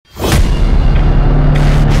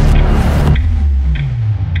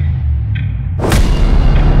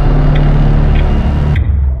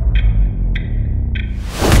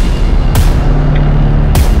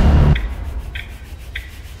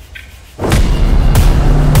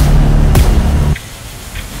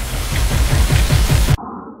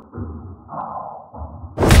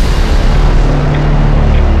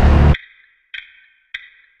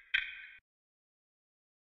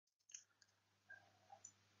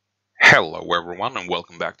Hello everyone and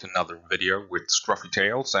welcome back to another video with Scruffy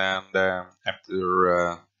Tales, and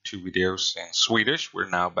after two videos in Swedish we're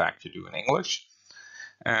now back to do in English,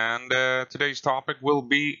 and today's topic will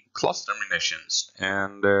be cluster munitions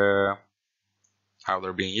and how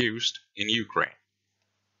they're being used in Ukraine.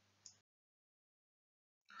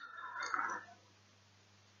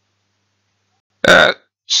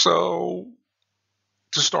 So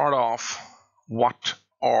to start off, what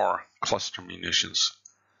are cluster munitions?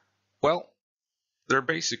 Well, they're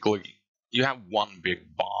basically, you have one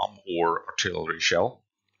big bomb or artillery shell,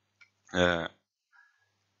 and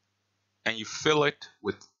you fill it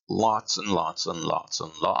with lots and lots and lots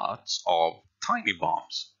and lots of tiny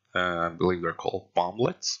bombs. I believe they're called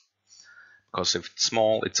bomblets, because if it's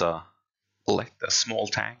small, it's a bullet. A small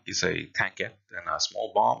tank is a tankette, and a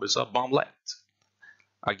small bomb is a bomblet.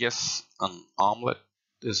 I guess an omelet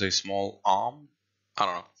is a small arm. I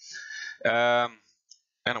don't know.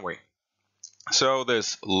 Anyway, so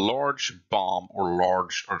this large bomb or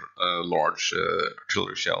large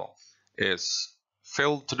artillery shell is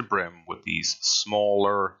filled to the brim with these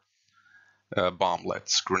smaller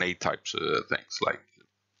bomblets, grenade types things. Like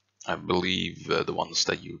I believe the ones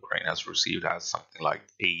that Ukraine has received has something like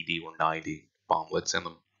 80 or 90 bomblets in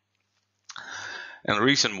them. And the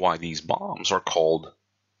reason why these bombs are called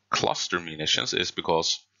cluster munitions is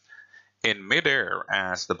because in midair,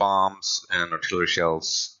 as the bombs and artillery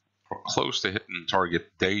shells are close to hitting the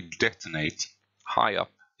target, they detonate high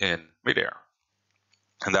up in midair.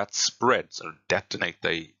 And that spreads or detonate,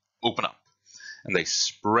 they open up and they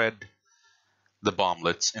spread the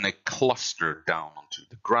bomblets in a cluster down onto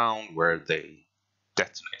the ground where they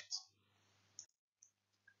detonate.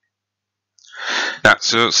 Now,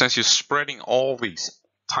 so since you're spreading all these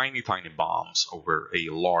tiny bombs over a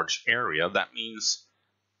large area, that means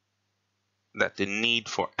that the need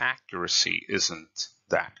for accuracy isn't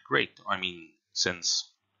that great. I mean, since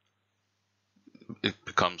it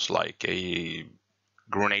becomes like a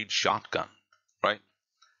grenade shotgun, right?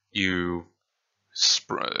 You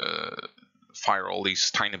fire all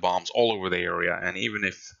these tiny bombs all over the area, and even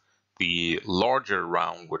if the larger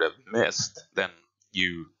round would have missed, then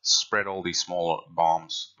you spread all these smaller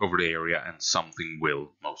bombs over the area and something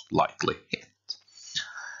will most likely hit.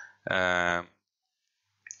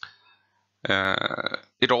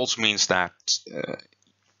 It also means that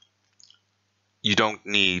you don't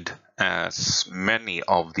need as many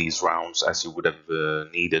of these rounds as you would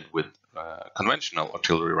have needed with conventional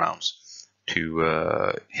artillery rounds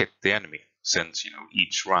to hit the enemy, since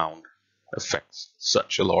each round affects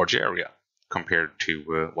such a large area compared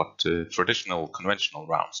to what traditional conventional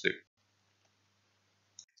rounds do.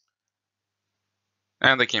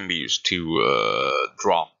 And they can be used to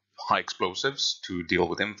drop high explosives to deal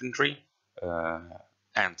with infantry,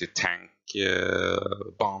 anti-tank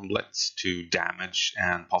bomblets to damage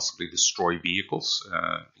and possibly destroy vehicles,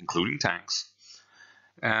 including tanks.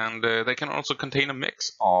 And they can also contain a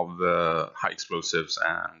mix of high explosives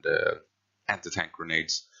and anti-tank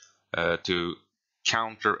grenades to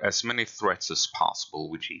counter as many threats as possible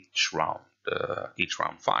with each round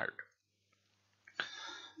fired.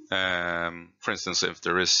 For instance, if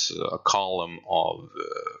there is a column of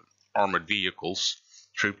armored vehicles,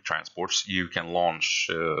 troop transports, you can launch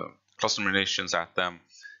cluster munitions at them,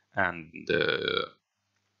 and the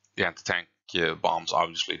anti-tank bombs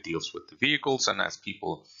obviously deals with the vehicles, and as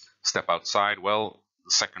people step outside, well,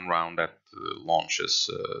 the second round that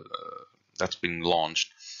that's being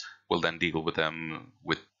launched will then deal with them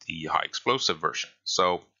with the high explosive version.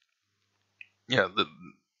 So yeah,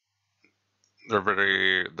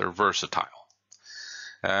 they're versatile,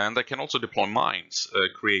 and they can also deploy mines,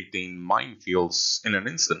 creating minefields in an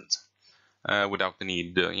instant, without the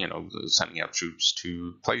need, sending out troops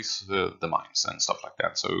to place the mines and stuff like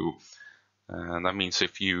that. So that means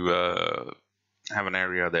if you have an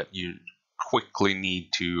area that you quickly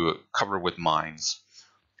need to cover with mines,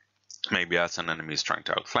 maybe as an enemy is trying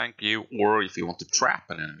to outflank you, or if you want to trap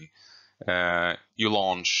an enemy, you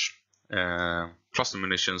launch cluster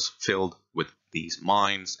munitions filled with these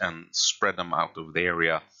mines and spread them out over the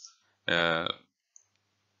area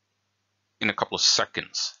in a couple of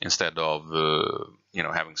seconds, instead of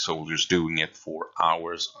having soldiers doing it for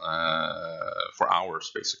hours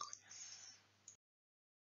basically.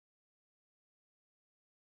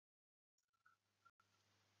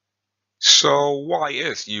 So why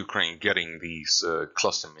is Ukraine getting these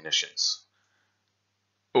cluster munitions?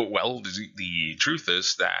 Well, the truth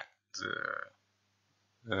is that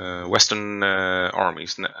Western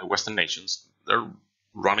armies, Western nations, they're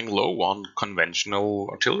running low on conventional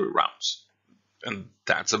artillery rounds, and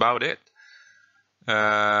that's about it.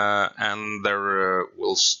 And there will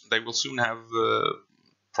they will soon have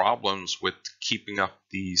problems with keeping up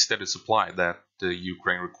the steady supply that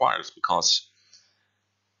Ukraine requires, because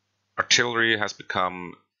artillery has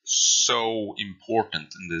become so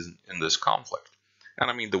important in this conflict. And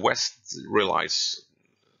I mean, the West relies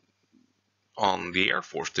on the Air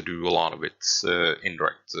Force to do a lot of its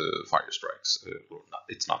indirect fire strikes.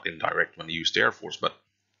 It's not indirect when you use the Air Force, but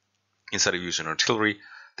instead of using artillery,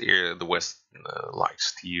 the West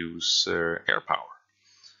likes to use air power.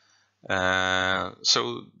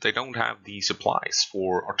 So they don't have the supplies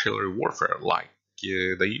for artillery warfare like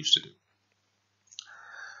they used to do.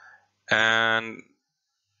 And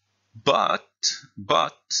but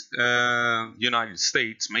United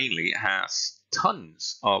States mainly has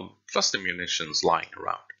tons of cluster munitions lying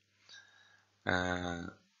around,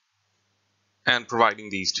 and providing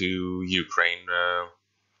these to Ukraine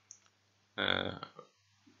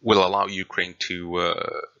will allow Ukraine to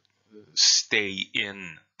stay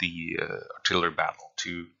in the artillery battle,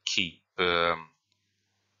 to keep to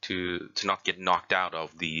not get knocked out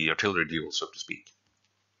of the artillery duel, so to speak.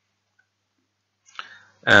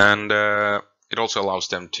 And it also allows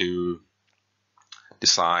them to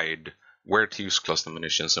decide where to use cluster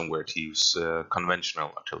munitions and where to use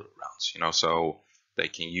conventional artillery rounds. So they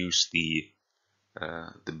can use the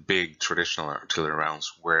big traditional artillery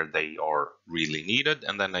rounds where they are really needed,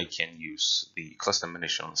 and then they can use the cluster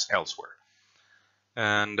munitions elsewhere.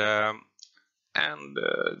 And the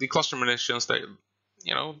cluster munitions, they're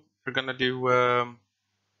gonna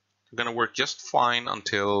work just fine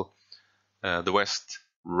until the West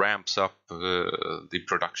ramps up the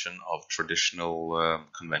production of traditional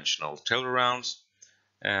conventional artillery rounds,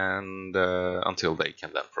 and until they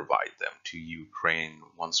can then provide them to Ukraine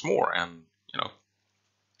once more, and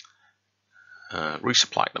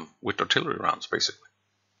resupply them with artillery rounds, basically.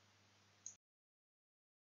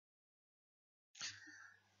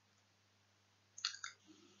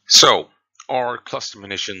 So, are cluster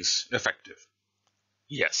munitions effective?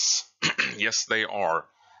 Yes. Yes, they are,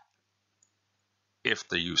 if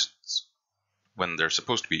they're used when they're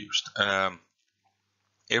supposed to be used.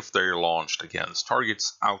 If they're launched against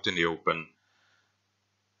targets out in the open,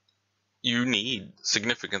 you need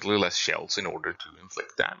significantly less shells in order to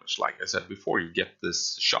inflict damage. Like I said before, you get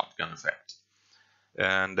this shotgun effect.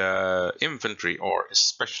 And infantry are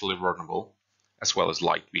especially vulnerable, as well as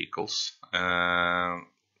light vehicles.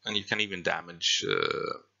 And you can even damage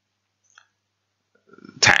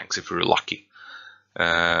tanks if you're lucky.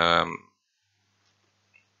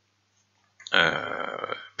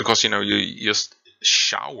 Because you just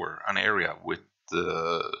shower an area with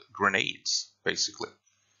grenades, basically.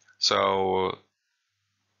 So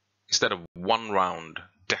instead of one round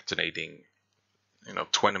detonating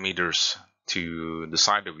 20 meters to the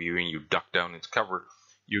side of you and you duck down into cover,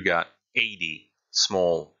 you got 80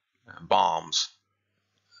 small bombs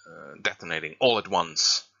detonating all at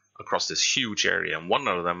once across this huge area, and one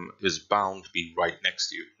of them is bound to be right next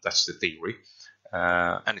to you. That's the theory,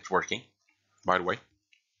 and it's working, by the way.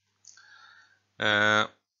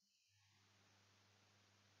 But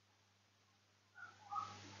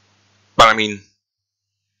I mean,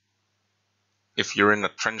 if you're in a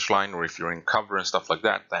trench line or if you're in cover and stuff like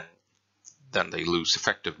that, then they lose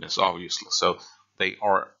effectiveness, obviously. So they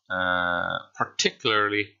are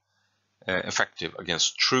particularly effective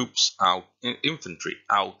against troops infantry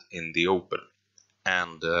out in the open,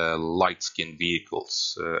 and light-skinned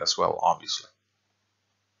vehicles as well, obviously.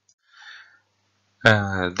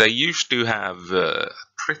 They used to have a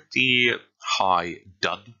pretty high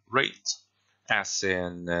dud rate, as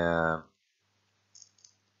in, I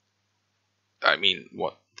mean,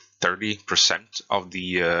 what, 30% of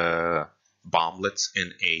the bomblets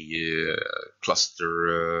in a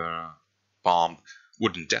cluster bomb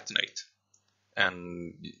wouldn't detonate.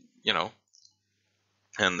 And,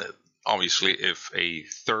 and obviously if a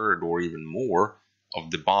third or even more of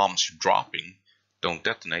the bombs you're dropping don't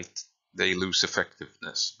detonate, they lose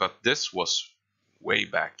effectiveness. But this was way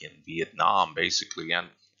back in Vietnam, basically, and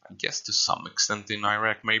I guess to some extent in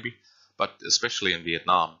Iraq, maybe, but especially in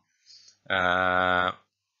Vietnam. But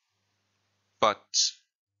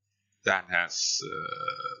that has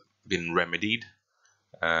been remedied,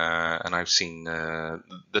 and I've seen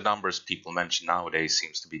the numbers people mention nowadays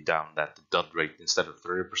seems to be down, that the dud rate, instead of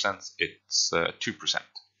 30%, it's 2%.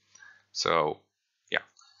 So yeah,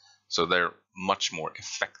 so they're much more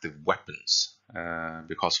effective weapons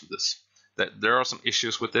because of this. There are some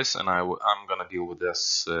issues with this, and I'm gonna deal with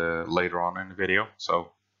this later on in the video,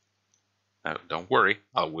 so don't worry,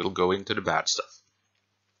 I will go into the bad stuff.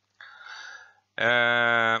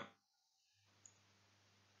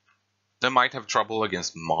 They might have trouble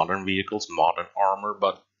against modern vehicles, modern armor,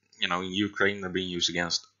 but in Ukraine they're being used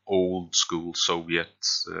against old school Soviet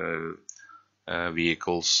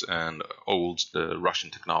vehicles and old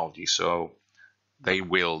Russian technology. So they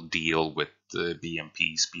will deal with the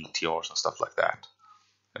BMPs, BTRs, and stuff like that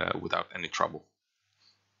without any trouble.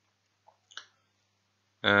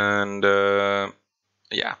 And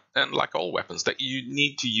yeah, and like all weapons, that you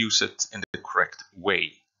need to use it in the correct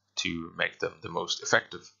way to make them the most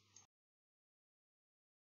effective.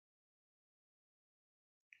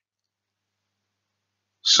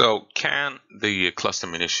 So, can the cluster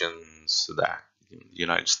munitions that the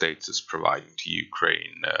United States is providing to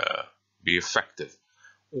Ukraine be effective?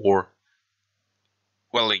 Or,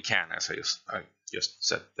 well, they can, as I just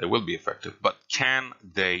said, they will be effective, but can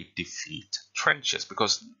they defeat trenches?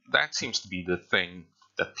 Because that seems to be the thing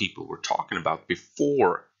that people were talking about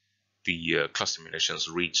before the cluster munitions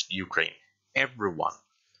reached Ukraine. Everyone,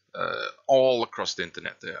 all across the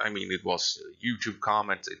internet. I mean, it was YouTube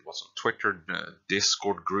comments, it was on Twitter,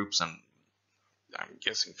 Discord groups, and I'm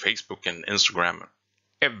guessing Facebook and Instagram,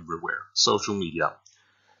 everywhere. Social media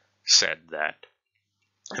said that,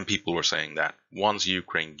 and people were saying that once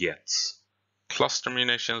Ukraine gets cluster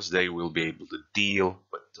munitions, they will be able to deal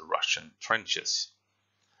with the Russian trenches.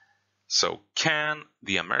 So, can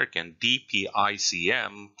the American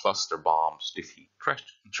DPICM cluster bombs defeat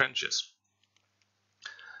trenches?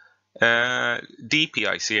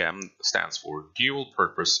 DPICM stands for Dual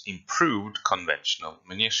Purpose Improved Conventional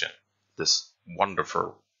Munition. This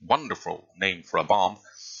wonderful, wonderful name for a bomb.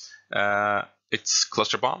 It's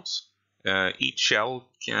cluster bombs. Each shell,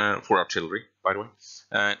 for artillery, by the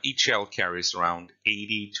way, each shell carries around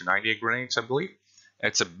 80 to 90 grenades, I believe.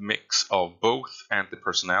 It's a mix of both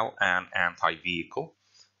anti-personnel and anti-vehicle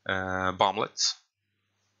bomblets.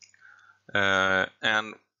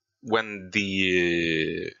 And when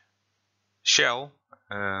the shell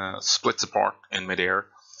splits apart in midair,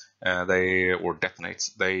 or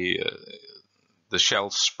detonates, the shell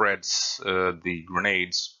spreads the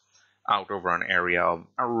grenades out over an area of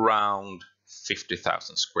around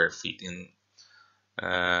 50,000 square feet.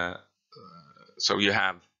 So you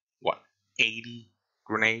have what, 80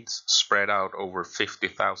 grenades spread out over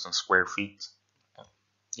 50,000 square feet.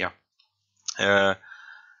 Yeah.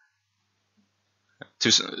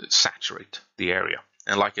 To saturate the area.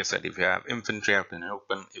 And like I said, if you have infantry out in the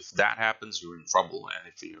open, if that happens, you're in trouble. And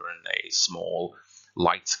if you're in a small,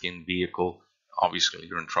 light-skinned vehicle, obviously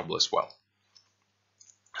you're in trouble as well.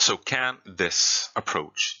 So can this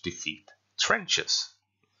approach defeat trenches,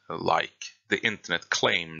 like the internet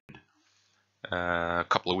claimed a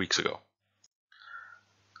couple of weeks ago?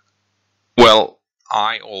 Well,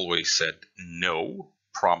 I always said no,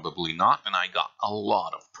 probably not, and I got a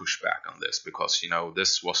lot of pushback on this because,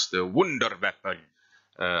 this was the Wunderweapon,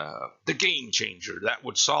 the game changer that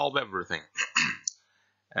would solve everything.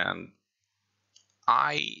 And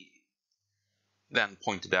I then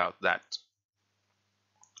pointed out that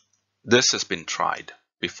this has been tried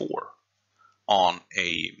before on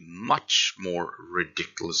a much more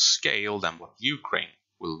ridiculous scale than what Ukraine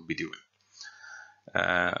will be doing.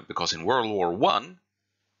 Because in World War I,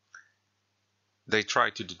 they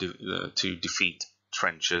tried to defeat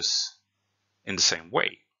trenches in the same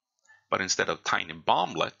way. But instead of tiny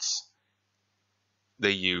bomblets,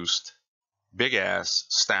 they used big-ass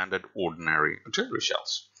standard ordinary artillery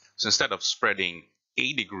shells. So instead of spreading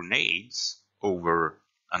 80 grenades over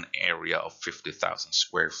an area of 50,000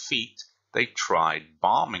 square feet, they tried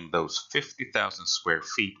bombing those 50,000 square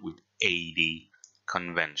feet with 80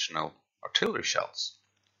 conventional artillery shells.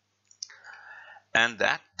 And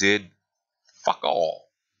that did fuck all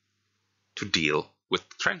to deal with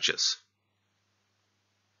trenches.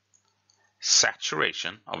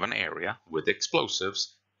 Saturation of an area with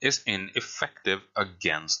explosives is ineffective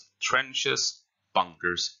against trenches,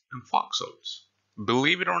 bunkers, and foxholes.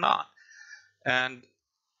 Believe it or not. And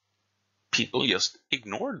people just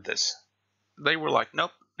ignored this. They were like,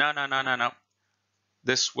 nope, no.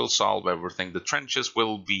 This will solve everything. The trenches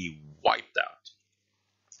will be wiped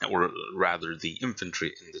out. Or rather, the infantry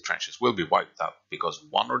in the trenches will be wiped out because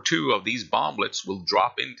one or two of these bomblets will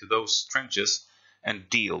drop into those trenches and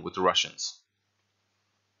deal with the Russians.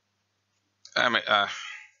 I mean,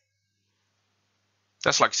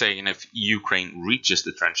 that's like saying if Ukraine reaches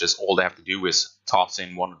the trenches, all they have to do is toss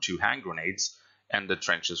in one or two hand grenades, and the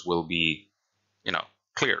trenches will be,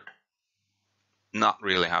 cleared. Not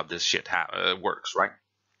really how this shit works, right?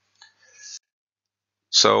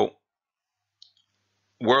 So,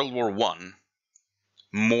 World War I,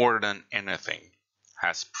 more than anything,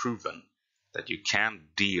 has proven that you can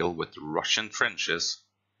deal with Russian trenches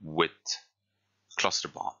with cluster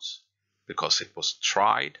bombs. because it was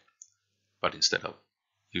tried, but instead of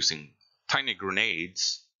using tiny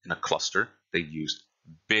grenades in a cluster, they used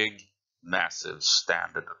big, massive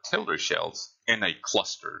standard artillery shells in a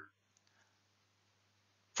cluster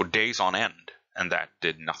for days on end, and that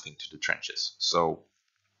did nothing to the trenches. So,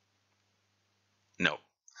 no.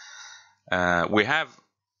 We have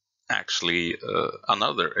actually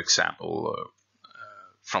another example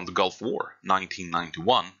from the Gulf War,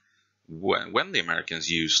 1991, when the Americans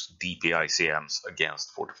used DPICMs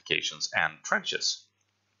against fortifications and trenches.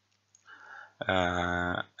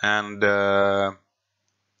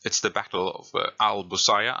 It's the Battle of Al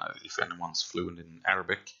Busaya. If anyone's fluent in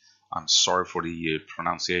Arabic, I'm sorry for the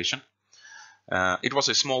pronunciation. It was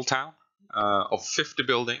a small town of 50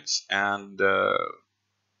 buildings, and the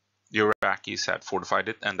Iraqis had fortified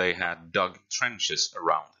it, and they had dug trenches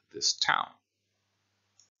around this town.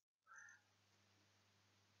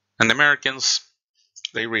 And the Americans,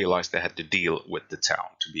 they realized they had to deal with the town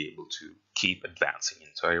to be able to keep advancing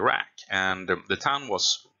into Iraq. And the town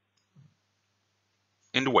was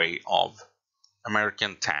in the way of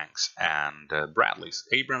American tanks and Bradleys,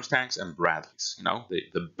 Abrams tanks and Bradleys, you know,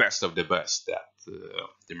 the best of the best that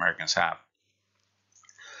the Americans have.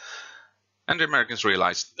 And the Americans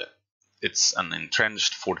realized that it's an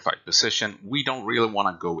entrenched, fortified position. We don't really want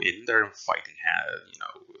to go in there and fighting,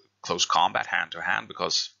 close combat, hand to hand,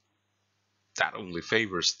 because that only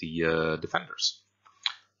favors the defenders.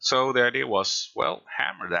 So the idea was, well,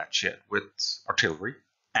 hammer that shit with artillery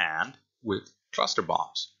and with cluster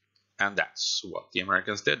bombs. And that's what the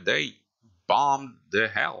Americans did. They bombed the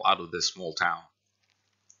hell out of this small town.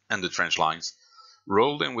 And the trench lines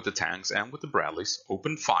rolled in with the tanks and with the Bradleys,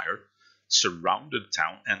 opened fire, surrounded the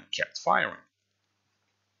town, and kept firing.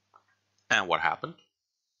 And what happened?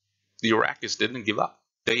 The Iraqis didn't give up.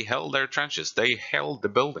 They held their trenches, they held the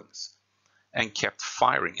buildings, and kept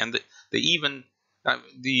firing. And they even,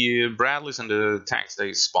 the Bradleys and the tanks,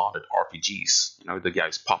 they spotted RPGs. You know, the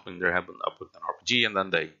guys popping their head up with an RPG, and then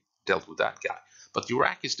they dealt with that guy. But the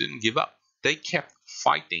Iraqis didn't give up. They kept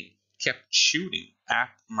fighting, kept shooting at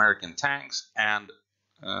American tanks and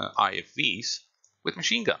IFVs with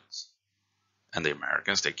machine guns. And the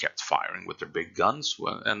Americans, they kept firing with their big guns,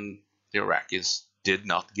 and the Iraqis did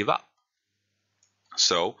not give up.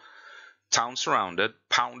 So, town surrounded,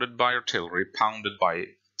 pounded by artillery, pounded by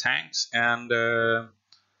tanks and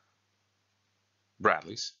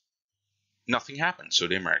Bradleys. Nothing happened, so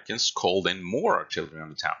the Americans called in more artillery on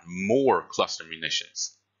the town, more cluster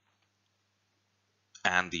munitions.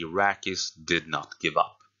 And the Iraqis did not give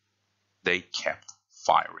up. They kept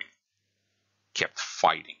firing, kept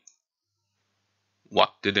fighting.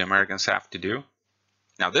 What did the Americans have to do?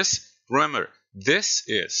 Now remember, this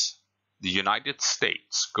is the United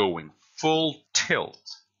States going full tilt,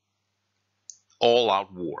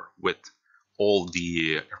 all-out war with all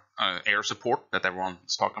the air support that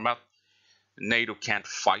everyone's talking about. NATO can't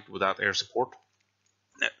fight without air support.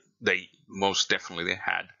 They most definitely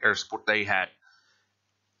had air support. They had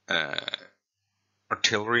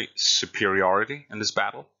artillery superiority in this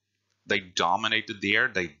battle. They dominated the air.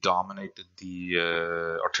 They dominated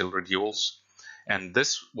the artillery duels. And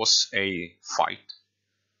this was a fight,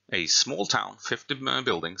 a small town, 50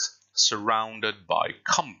 buildings, surrounded by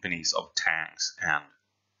companies of tanks and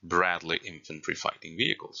Bradley infantry fighting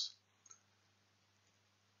vehicles.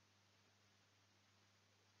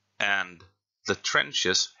 And the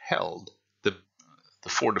trenches held, the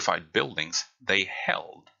fortified buildings, they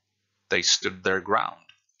held. They stood their ground.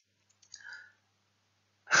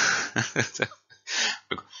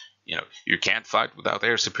 You know, you can't fight without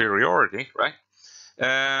air superiority, right?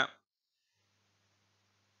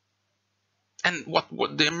 And what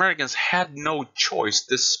the Americans had no choice,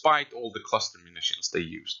 despite all the cluster munitions they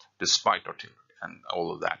used, despite artillery and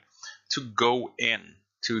all of that, to go in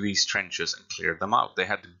to these trenches and clear them out. They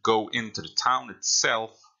had to go into the town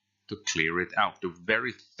itself to clear it out, the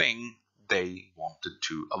very thing they wanted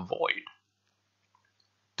to avoid,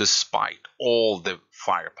 despite all the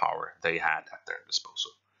firepower they had at their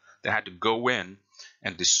disposal. They had to go in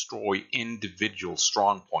and destroy individual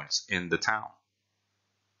strong points in the town.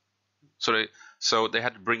 So they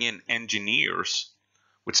had to bring in engineers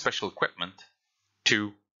with special equipment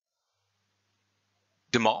to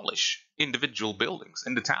demolish individual buildings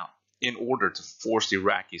in the town in order to force the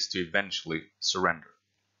Iraqis to eventually surrender.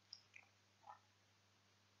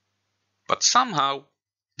 But somehow,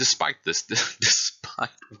 despite this, despite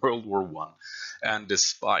World War I, and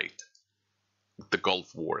despite the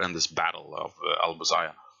Gulf War and this battle of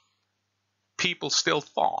Al-Busaya, people still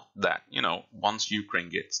thought that, you know, once Ukraine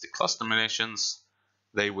gets the cluster munitions,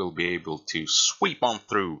 they will be able to sweep on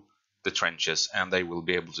through the trenches, and they will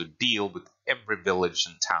be able to deal with every village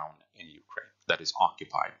and town in Ukraine that is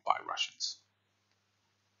occupied by Russians.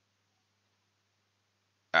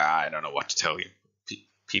 I don't know what to tell you.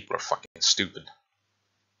 People are fucking stupid.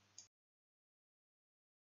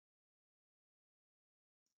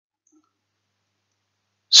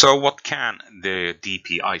 So what can the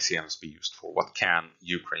DP-ICMs be used for? What can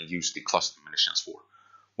Ukraine use the cluster munitions for?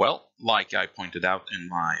 Well, like I pointed out in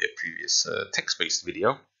my previous text-based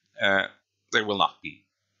video, they will not be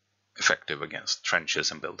effective against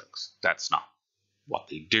trenches and buildings. That's not what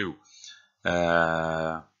they do.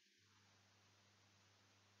 They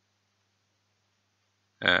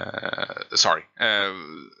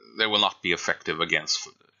will not be effective against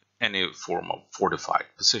any form of fortified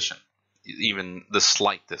position, even the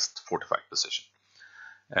slightest fortified position.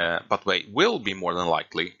 But they will be more than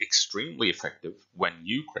likely extremely effective when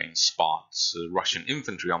Ukraine spots Russian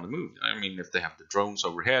infantry on the move. I mean, if they have the drones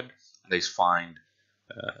overhead, and they find,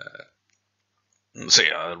 say,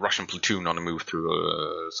 a Russian platoon on the move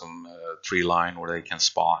through some tree line, or they can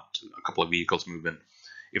spot a couple of vehicles moving.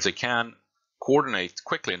 If they can coordinate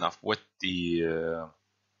quickly enough with the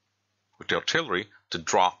artillery to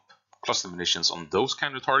drop cluster munitions on those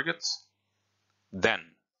kind of targets,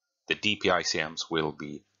 then the DP-ICMs will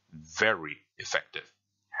be very effective.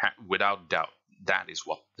 Without doubt, that is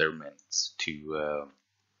what they're meant to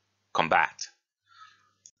combat.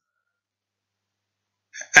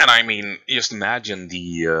 And I mean, just imagine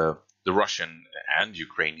the Russian and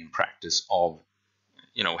Ukrainian practice of,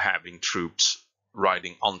 having troops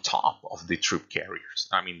riding on top of the troop carriers.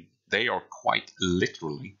 I mean, they are quite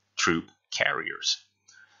literally troop carriers,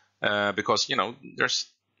 because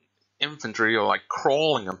there's infantry are like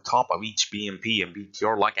crawling on top of each BMP and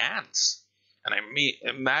BTR like ants. And I mean,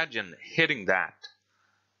 imagine hitting that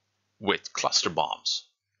with cluster bombs.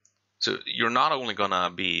 So you're not only gonna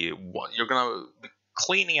be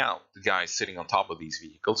cleaning out the guys sitting on top of these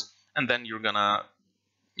vehicles, and then you're gonna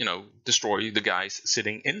destroy the guys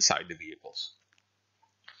sitting inside the vehicles.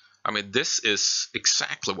 I mean, this is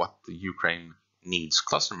exactly what the Ukraine needs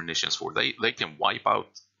cluster munitions for. They can wipe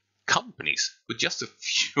out companies with just a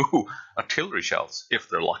few artillery shells if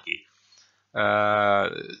they're lucky.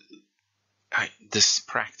 This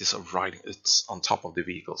practice of riding it on top of the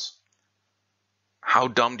vehicles. How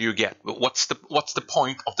dumb do you get? What's the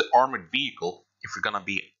point of the armored vehicle if you're gonna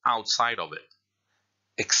be outside of it?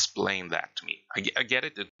 Explain that to me. I get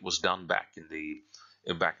it. It was done back in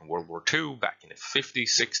World War II, back in the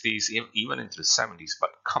 50s, 60s, even into the 70s.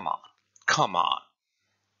 But come on.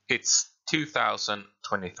 It's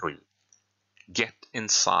 2023. Get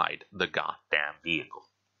inside the goddamn vehicle.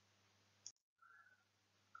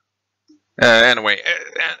 Anyway,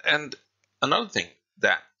 and another thing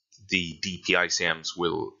that the DP-ICMs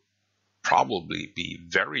will probably be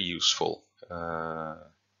very useful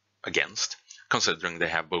against, considering they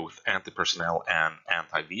have both anti-personnel and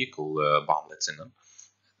anti-vehicle bomblets in them.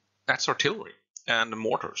 That's artillery and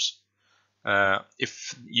mortars.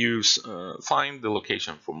 If you find the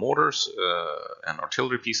location for mortars and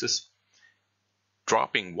artillery pieces,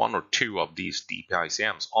 dropping one or two of these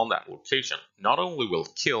DP-ICMs on that location not only will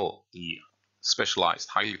kill the specialized,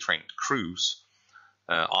 highly trained crews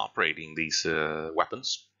operating these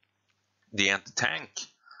weapons, the anti-tank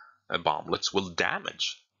bomblets will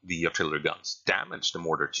damage the artillery guns, damage the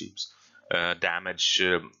mortar tubes, damage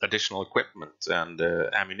additional equipment and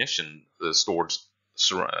ammunition stored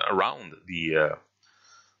around the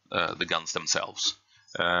guns themselves,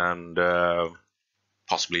 and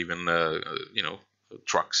possibly even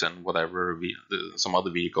trucks and whatever, some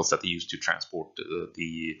other vehicles that they use to transport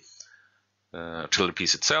the artillery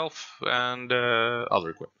piece itself and other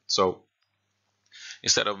equipment. So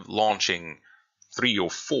instead of launching 3 or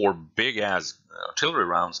 4 big ass artillery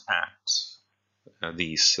rounds at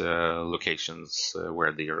these locations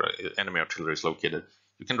where the enemy artillery is located,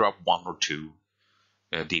 you can drop 1 or 2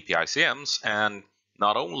 DP-ICMs and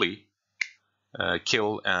not only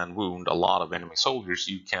kill and wound a lot of enemy soldiers,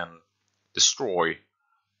 you can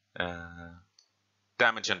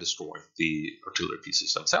damage and destroy the artillery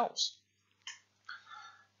pieces themselves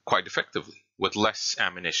quite effectively with less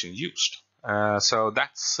ammunition used. So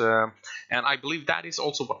that's, and I believe that is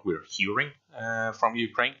also what we're hearing from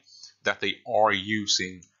Ukraine, that they are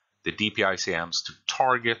using the DP-ICMs to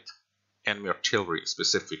target enemy artillery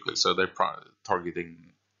specifically. So they're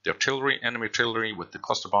targeting the enemy artillery with the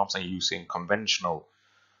cluster bombs and using conventional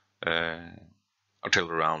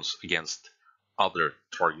artillery rounds against other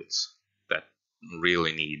targets that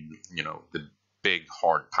really need, the big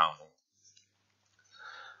hard pounding.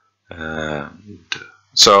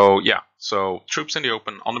 So troops in the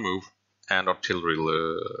open, on the move, and artillery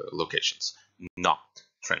locations, not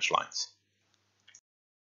trench lines.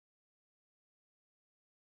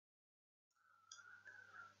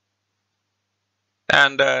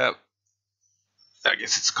 And I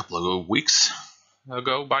guess it's a couple of weeks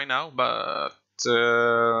ago by now, but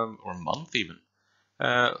or a month even,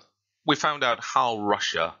 we found out how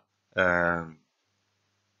the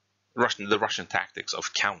Russian tactics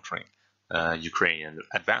of countering Ukrainian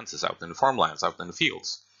advances out in the farmlands, out in the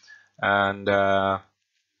fields, and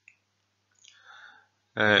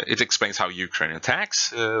it explains how Ukraine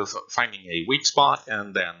attacks, finding a weak spot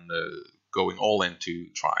and then going all in to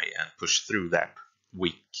try and push through that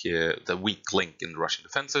the weak link in the Russian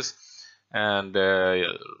defenses. And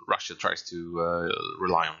Russia tries to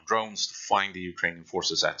rely on drones to find the Ukrainian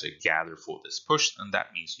forces that they gather for this push, and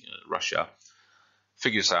that means Russia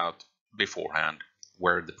figures out beforehand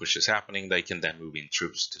where the push is happening. They can then move in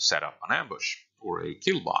troops to set up an ambush or a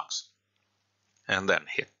kill box, and then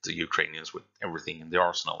hit the Ukrainians with everything in the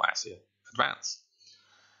arsenal as they advance.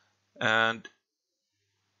 And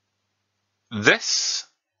this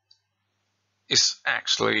is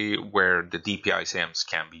actually where the DPICMs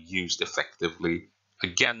can be used effectively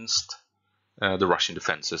against the Russian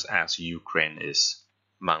defenses as Ukraine is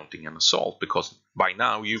mounting an assault, because by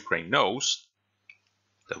now Ukraine knows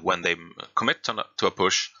that when they commit to a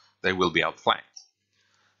push, they will be outflanked.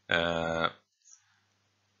 And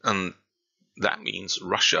that means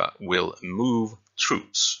Russia will move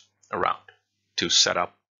troops around to set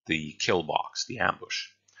up the kill box, the ambush.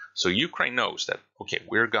 So Ukraine knows that, okay,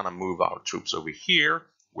 we're going to move our troops over here.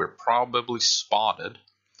 We're probably spotted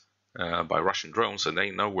by Russian drones and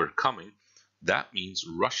they know we're coming. That means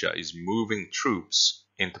Russia is moving troops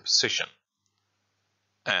into position.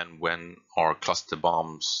 And when are cluster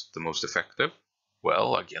bombs the most effective?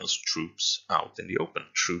 Well, against troops out in the open,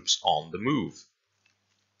 troops on the move.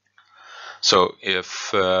 So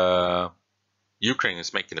if Ukraine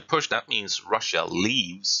is making a push, that means Russia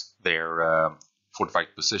leaves their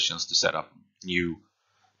fortified positions to set up new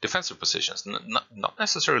defensive positions. Not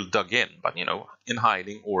necessarily dug in, but in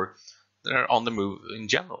hiding, or they're on the move in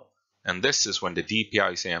general. And this is when the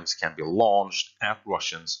DPICMs can be launched at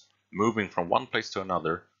Russians moving from one place to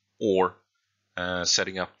another, or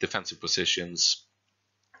setting up defensive positions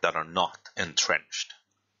that are not entrenched.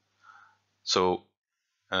 So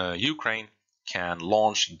Ukraine can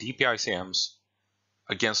launch DPICMs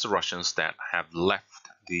against the Russians that have left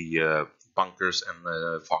the bunkers and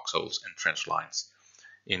the foxholes and trench lines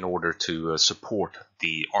in order to support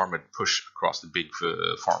the armored push across the big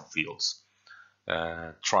farm fields,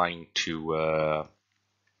 trying to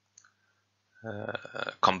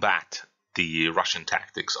combat the Russian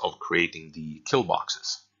tactics of creating the kill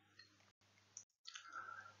boxes.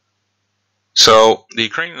 So the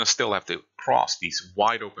Ukrainians still have to cross these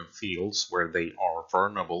wide open fields where they are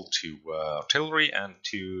vulnerable to artillery and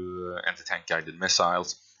to anti-tank guided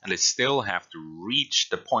missiles, and they still have to reach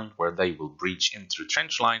the point where they will breach into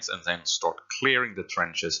trench lines and then start clearing the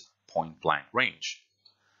trenches point blank range.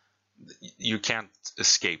 You can't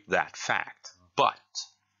escape that fact, but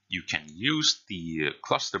you can use the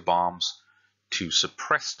cluster bombs to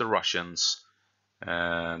suppress the Russians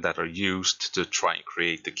that are used to try and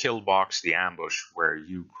create the kill box, the ambush, where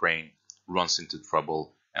Ukraine runs into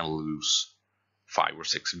trouble and lose 5 or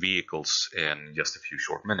 6 vehicles in just a few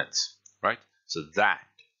short minutes, right? So that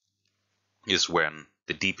is when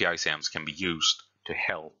the DPICMs can be used to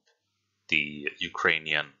help the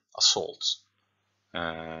Ukrainian assaults.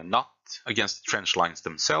 Not against the trench lines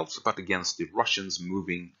themselves, but against the Russians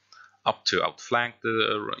moving up to outflank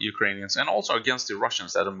the Ukrainians, and also against the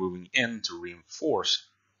Russians that are moving in to reinforce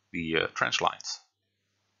the trench lines.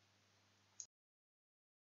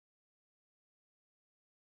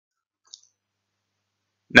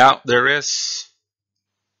 Now, there is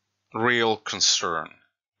real concern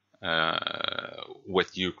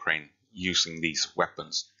with Ukraine using these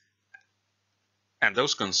weapons, and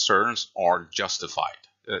those concerns are justified.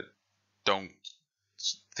 Don't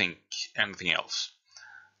think anything else.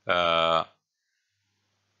 But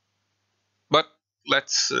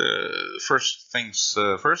let's first things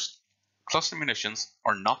first. Cluster munitions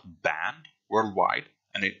are not banned worldwide,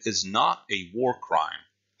 and it is not a war crime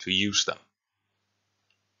to use them.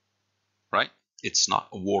 Right? It's not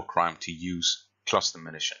a war crime to use cluster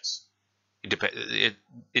munitions.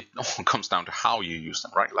 It all comes down to how you use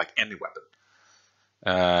them, right? Like any weapon.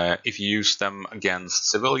 If you use them against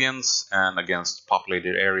civilians and against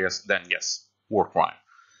populated areas, then yes, war crime.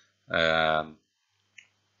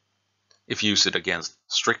 If you use it against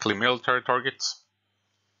strictly military targets,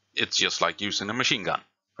 it's just like using a machine gun,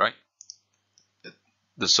 right?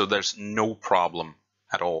 So there's no problem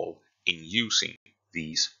at all in using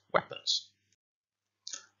these weapons.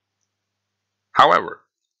 However,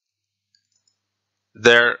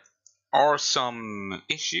 there are some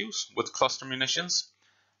issues with cluster munitions,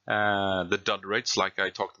 the dud rates, like I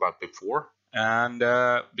talked about before, and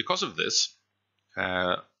because of this,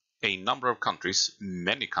 a number of countries,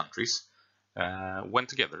 many countries, went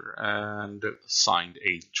together and signed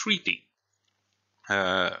a treaty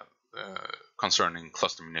concerning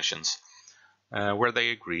cluster munitions, where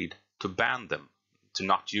they agreed to ban them, to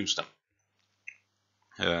not use them.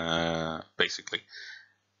 Basically,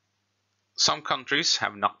 some countries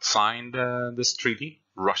have not signed this treaty.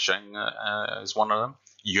 Russia is one of them.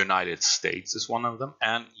 United States is one of them,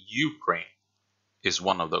 and Ukraine is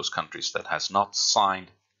one of those countries that has not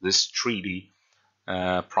signed this treaty,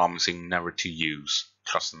 promising never to use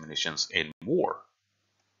cluster munitions in war.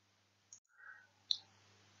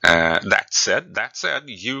 That said,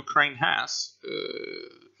 Ukraine has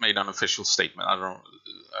made an official statement. I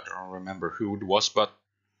don't remember who it was, but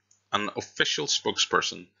an official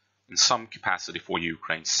spokesperson in some capacity for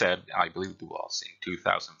Ukraine said, I believe it was in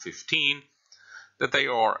 2015, that they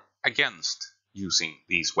are against using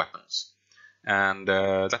these weapons, and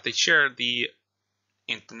that they share the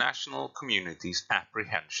international community's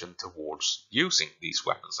apprehension towards using these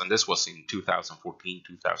weapons. And this was in 2014,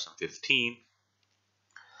 2015,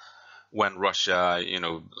 when Russia,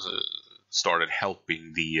 started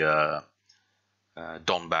helping the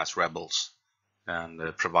Donbass rebels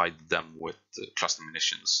and provided them with cluster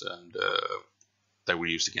munitions, and they were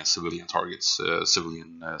used against civilian targets,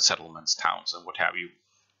 civilian settlements, towns, and what have you.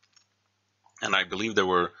 And I believe there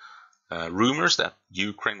were rumors that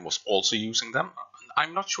Ukraine was also using them.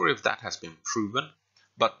 I'm not sure if that has been proven,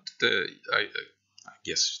 but I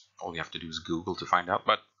guess all you have to do is Google to find out.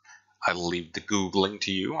 But I'll leave the Googling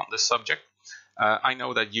to you on this subject. I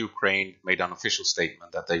know that Ukraine made an official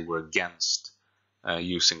statement that they were against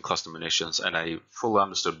using cluster munitions, and I fully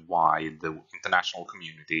understood why the international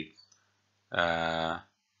community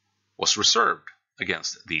was reserved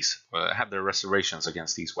against these, had their reservations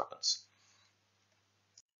against these weapons.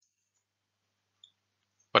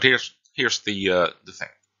 But here's the thing: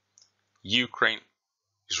 Ukraine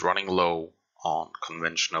is running low on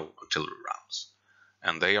conventional artillery rounds,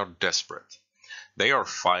 and they are desperate. They are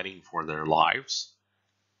fighting for their lives,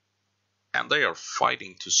 and they are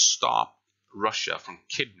fighting to stop Russia from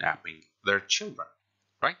kidnapping their children,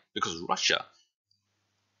 right? Because Russia,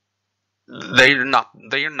 they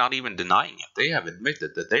are not even denying it. They have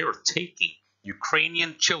admitted that they are taking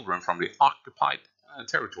Ukrainian children from the occupied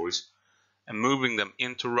territories and moving them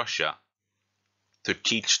into Russia to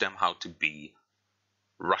teach them how to be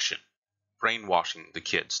Russian, brainwashing the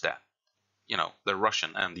kids that, they're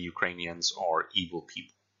Russian and the Ukrainians are evil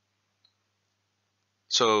people.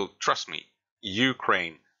 So trust me,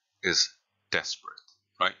 Ukraine is desperate,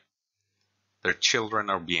 right? Their children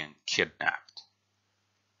are being kidnapped.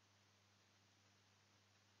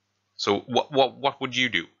 So what would you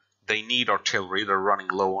do? They need artillery. They're running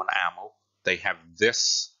low on ammo. They have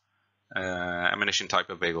this ammunition type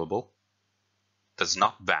available. That's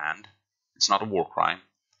not banned. It's not a war crime.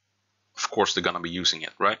 Of course, they're gonna be using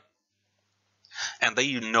it, right? And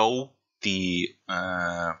they know the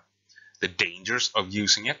dangers of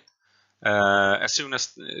using it. As soon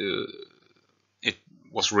as it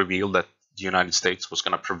was revealed that the United States was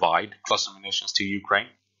going to provide cluster munitions to Ukraine,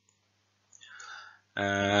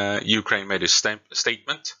 Ukraine made a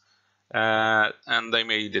statement, and they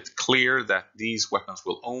made it clear that these weapons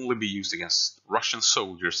will only be used against Russian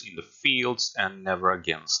soldiers in the fields and never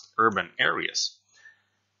against urban areas.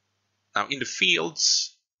 Now, in the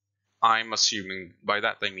fields, I'm assuming by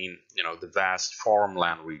that they mean, the vast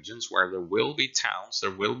farmland regions where there will be towns,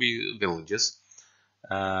 there will be villages,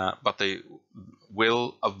 but they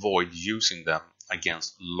will avoid using them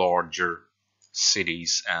against larger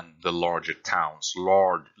cities and the larger towns,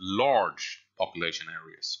 large population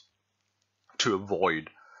areas, to avoid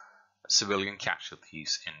civilian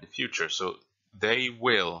casualties in the future. So they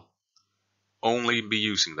will only be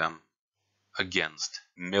using them against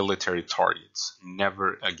military targets,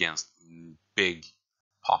 never against big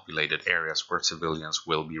populated areas where civilians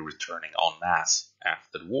will be returning en masse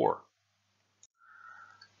after the war.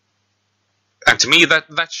 And to me,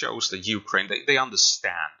 that shows that Ukraine, they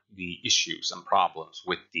understand the issues and problems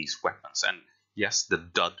with these weapons. And yes, the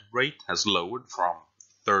dud rate has lowered from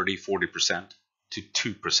 30-40% to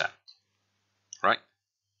 2%, right?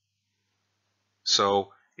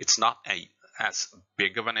 So it's not as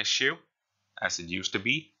big of an issue as it used to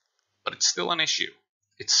be, but it's still an issue.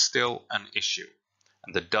 It's still an issue.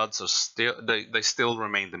 And the duds are still, they still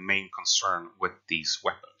remain the main concern with these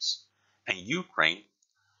weapons. And Ukraine,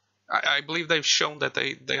 I believe they've shown that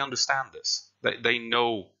they understand this. They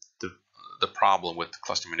know the problem with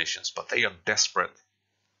cluster munitions, but they are desperate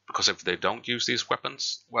because if they don't use these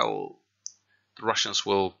weapons, well, the Russians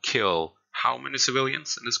will kill how many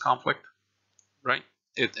civilians in this conflict, right?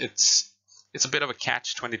 It's a bit of a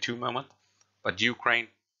catch-22 moment, but Ukraine,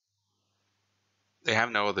 they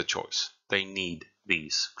have no other choice. They need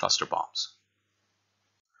these cluster bombs.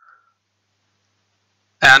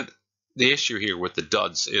 And the issue here with the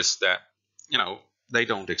duds is that, they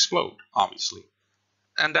don't explode, obviously.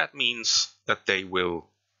 And that means that they will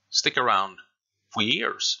stick around for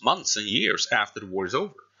years, months and years after the war is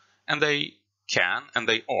over. And they can and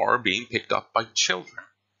they are being picked up by children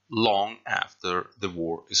long after the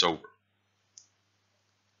war is over.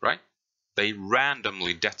 Right? They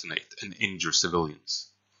randomly detonate and injure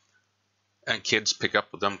civilians. And kids pick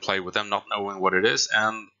up with them, play with them, not knowing what it is,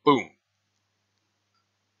 and boom.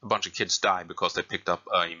 A bunch of kids die because they picked up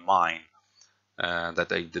a mine that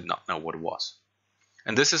they did not know what it was.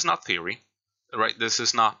 And this is not theory, right? This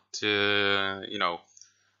is not,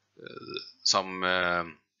 some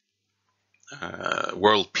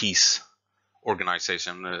world peace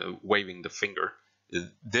organization waving the finger.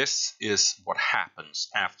 This is what happens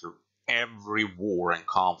after every war and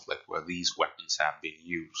conflict where these weapons have been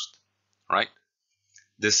used, right?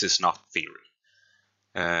 This is not theory.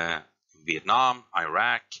 Vietnam,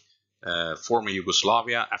 Iraq, former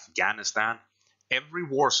Yugoslavia, Afghanistan, every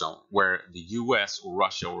war zone where the US or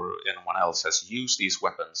Russia or anyone else has used these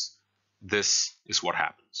weapons, this is what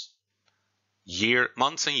happens.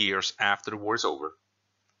 Months and years after the war is over,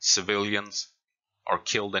 civilians are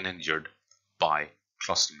killed and injured by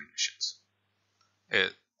cluster munitions.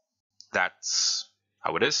 That's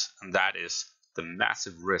how it is, and that is the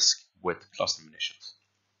massive risk with cluster munitions.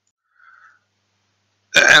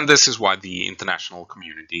 And this is why the international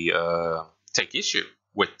community take issue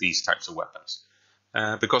with these types of weapons,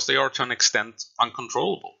 because they are to an extent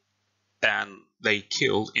uncontrollable, and they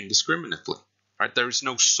kill indiscriminately. Right? There is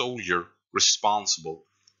no soldier responsible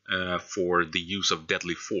for the use of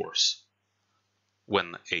deadly force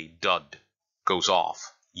when a dud goes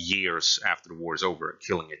off years after the war is over,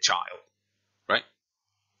 killing a child, right?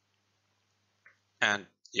 And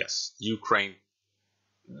yes, Ukraine,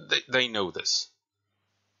 they know this.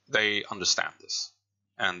 They understand this.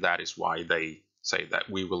 And that is why they say that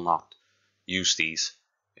we will not use these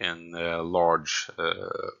in large,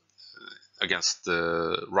 against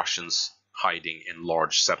the Russians hiding in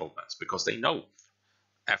large settlements, because they know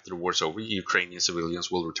after the war is over, Ukrainian civilians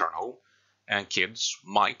will return home and kids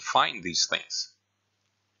might find these things.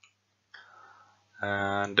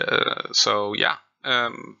 And so, yeah,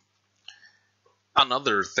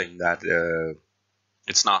 another thing that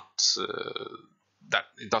it's not that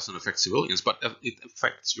it doesn't affect civilians, but it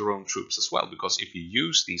affects your own troops as well, because if you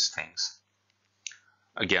use these things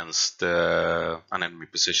against an enemy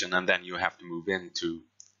position and then you have to move in to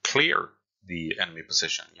clear the enemy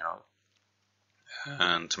position,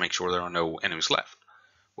 and to make sure there are no enemies left.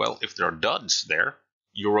 Well, if there are duds there,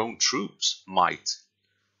 your own troops might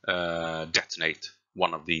detonate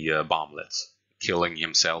one of the bomblets, killing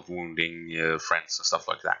himself, wounding friends and stuff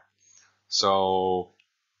like that. So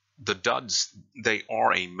the duds, they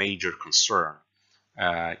are a major concern,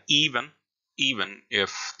 even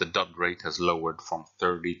if the dud rate has lowered from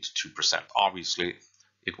 30 to 2%. Obviously,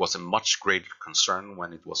 it was a much greater concern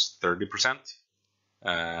when it was 30%,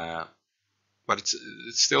 but it's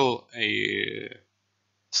still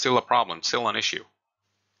a problem, still an issue,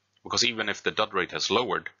 because even if the dud rate has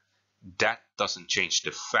lowered, that doesn't change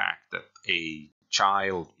the fact that a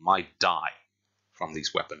child might die from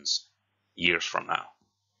these weapons years from now.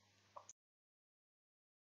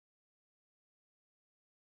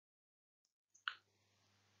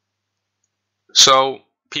 So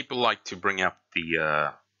people like to bring up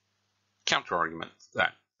the counter argument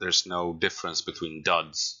that there's no difference between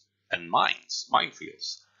duds and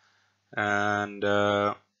minefields. And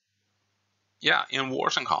yeah, in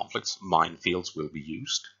wars and conflicts, minefields will be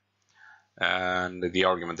used. And the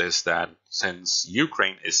argument is that since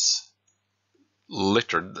Ukraine is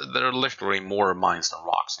littered, there are literally more mines than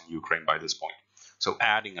rocks in Ukraine by this point. So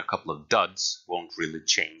adding a couple of duds won't really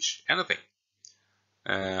change anything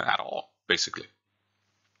at all, basically.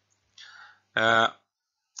 The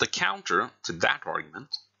counter to that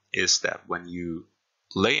argument is that when you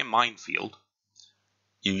lay a minefield,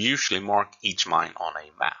 you usually mark each mine on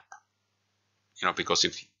a map. Because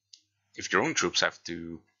if your own troops have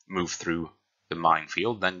to move through the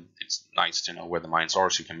minefield, then it's nice to know where the mines are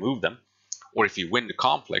so you can move them. Or if you win the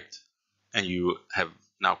conflict and you have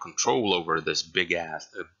now control over this big ass,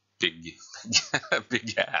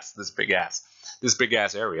 this big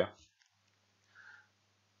ass area,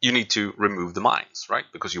 you need to remove the mines, right?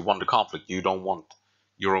 Because you want the conflict. You don't want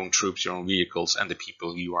your own troops, your own vehicles, and the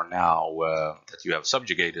people you are now that you have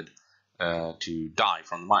subjugated to die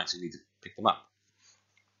from the mines. You need to pick them up.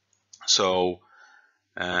 So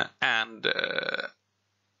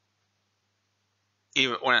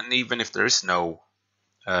even if there is no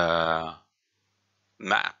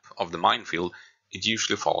map of the minefield, it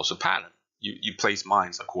usually follows a pattern. You place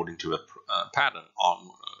mines according to a pattern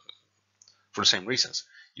for the same reasons.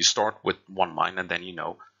 You start with one mine, and then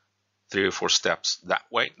 3 or 4 steps that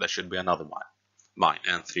way, there should be another mine,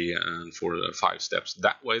 and 3 and 4 or 5 steps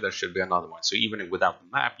that way, there should be another mine. So even without the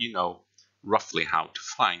map, you know roughly how to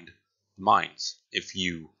find mines if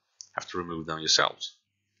you have to remove them yourselves.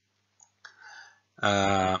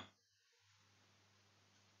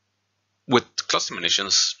 With cluster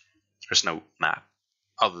munitions, there's no map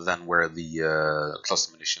other than where the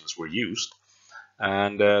cluster munitions were used,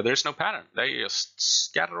 and there's no pattern. They just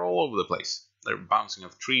scatter all over the place. They're bouncing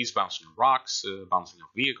off trees, bouncing off rocks, bouncing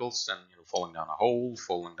off vehicles, and falling down a hole,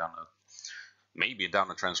 falling down maybe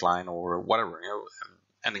down a trench line or whatever,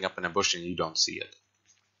 ending up in a bush and you don't see it.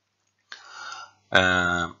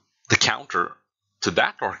 The counter to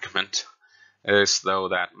that argument is, though,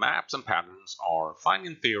 that maps and patterns are fine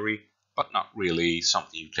in theory, but not really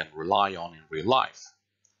something you can rely on in real life,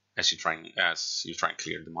 as you try and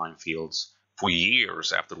clear the minefields for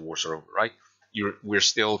years after the wars are over, right? We're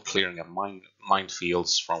still clearing up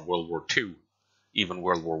minefields from World War II, even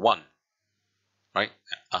World War I, right?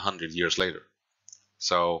 100 years later.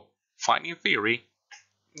 So fine in theory,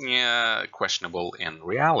 yeah, questionable in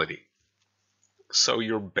reality. So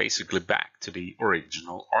you're basically back to the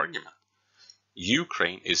original argument.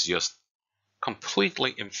 Ukraine is just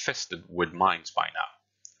completely infested with mines by now.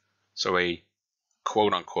 So a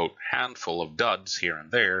quote-unquote handful of duds here and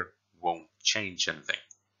there won't change anything,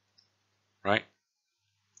 right?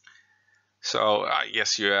 So I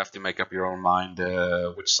guess you have to make up your own mind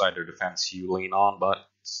which side of the fence you lean on, but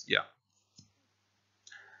yeah.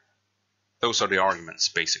 Those are the arguments,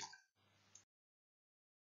 basically.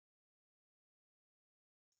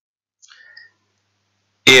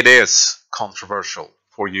 It is controversial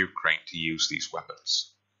for Ukraine to use these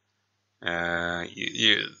weapons.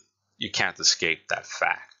 You can't escape that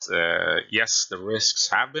fact. Yes, the risks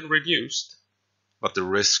have been reduced, but the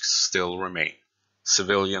risks still remain.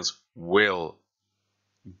 Civilians will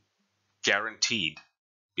guaranteed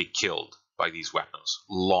be killed by these weapons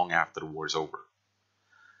long after the war is over.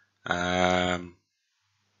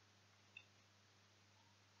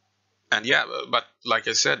 And yeah, but like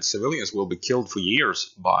I said, civilians will be killed for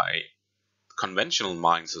years by conventional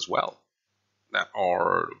mines as well, that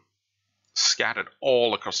are scattered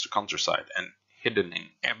all across the countryside and hidden in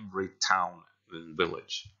every town and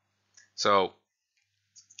village. So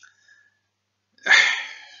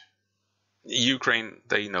Ukraine,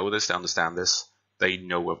 they know this, they understand this, they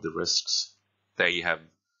know of the risks. They have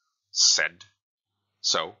said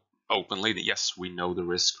so openly that yes, we know the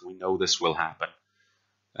risk, we know this will happen,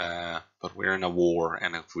 but we're in a war,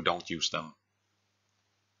 and if we don't use them,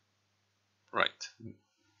 right,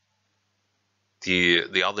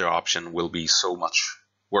 the other option will be so much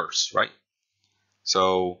worse, right?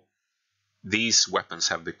 So these weapons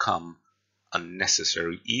have become a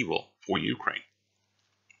necessary evil for Ukraine,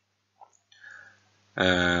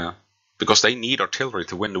 because they need artillery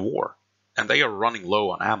to win the war, and they are running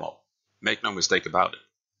low on ammo. Make no mistake about it.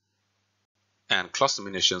 And cluster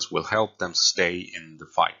munitions will help them stay in the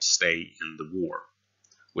fight, stay in the war.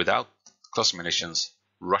 Without cluster munitions,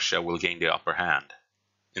 Russia will gain the upper hand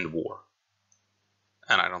in the war.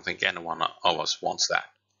 And I don't think anyone of us wants that,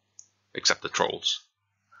 except the trolls,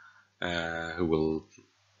 who will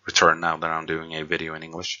return now that I'm doing a video in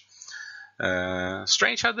English.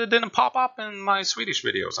 Strange how they didn't pop up in my Swedish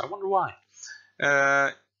videos. I wonder why.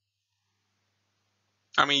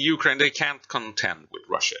 I mean, Ukraine, they can't contend with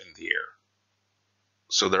Russia in the air.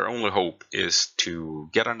 So their only hope is to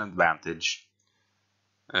get an advantage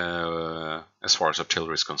as far as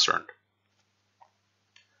artillery is concerned.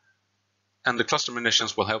 And the cluster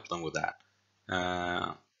munitions will help them with that.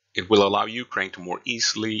 It will allow Ukraine to more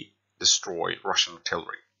easily destroy Russian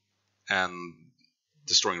artillery. And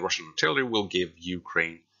destroying Russian artillery will give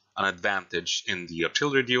Ukraine an advantage in the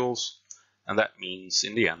artillery duels, and that means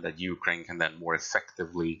in the end that Ukraine can then more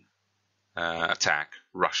effectively attack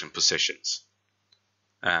Russian positions,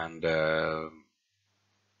 and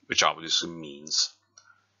which obviously means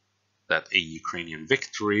that a Ukrainian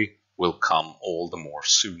victory will come all the more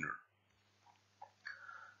sooner.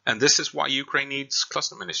 And this is why Ukraine needs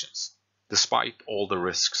cluster munitions, despite all the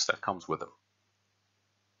risks that comes with them.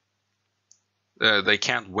 They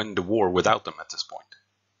can't win the war without them at this point.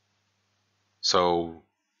 So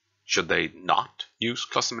should they not use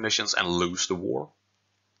cluster munitions and lose the war?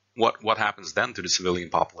 What happens then to the civilian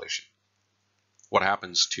population? What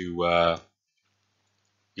happens to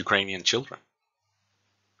Ukrainian children?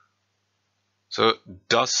 So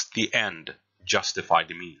does the end justify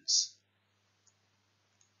the means?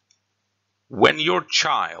 When your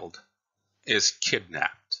child is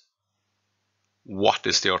kidnapped, what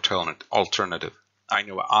is the alternative? I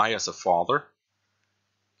know I, as a father,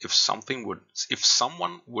 if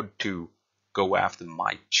someone would to go after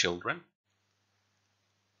my children,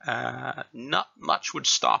 not much would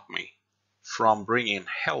stop me from bringing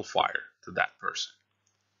hellfire to that person.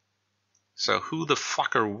 So who the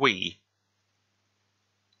fuck are we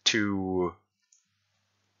to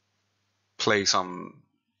play some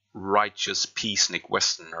righteous peacenik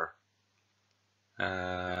Westerner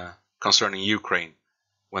concerning Ukraine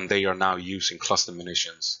when they are now using cluster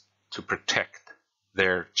munitions to protect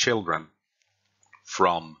their children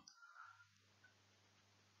from,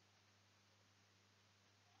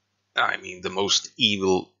 I mean, the most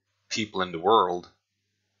evil people in the world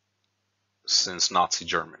since Nazi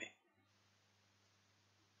Germany.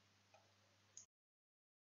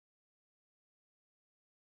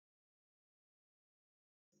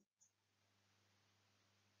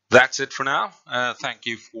 That's it for now. Thank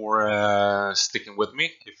you for sticking with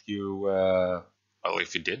me. If you,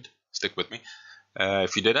 if you did stick with me.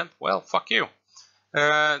 If you didn't, well, fuck you.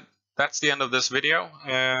 That's the end of this video.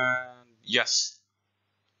 Yes,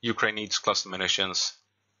 Ukraine needs cluster munitions.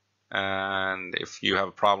 And if you have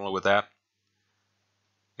a problem with that,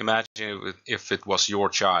 imagine if it was your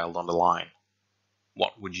child on the line.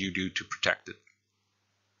 What would you do to protect it?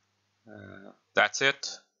 That's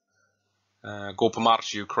it. Go på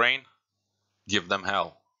marsch, Ukraine. Give them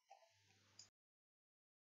hell.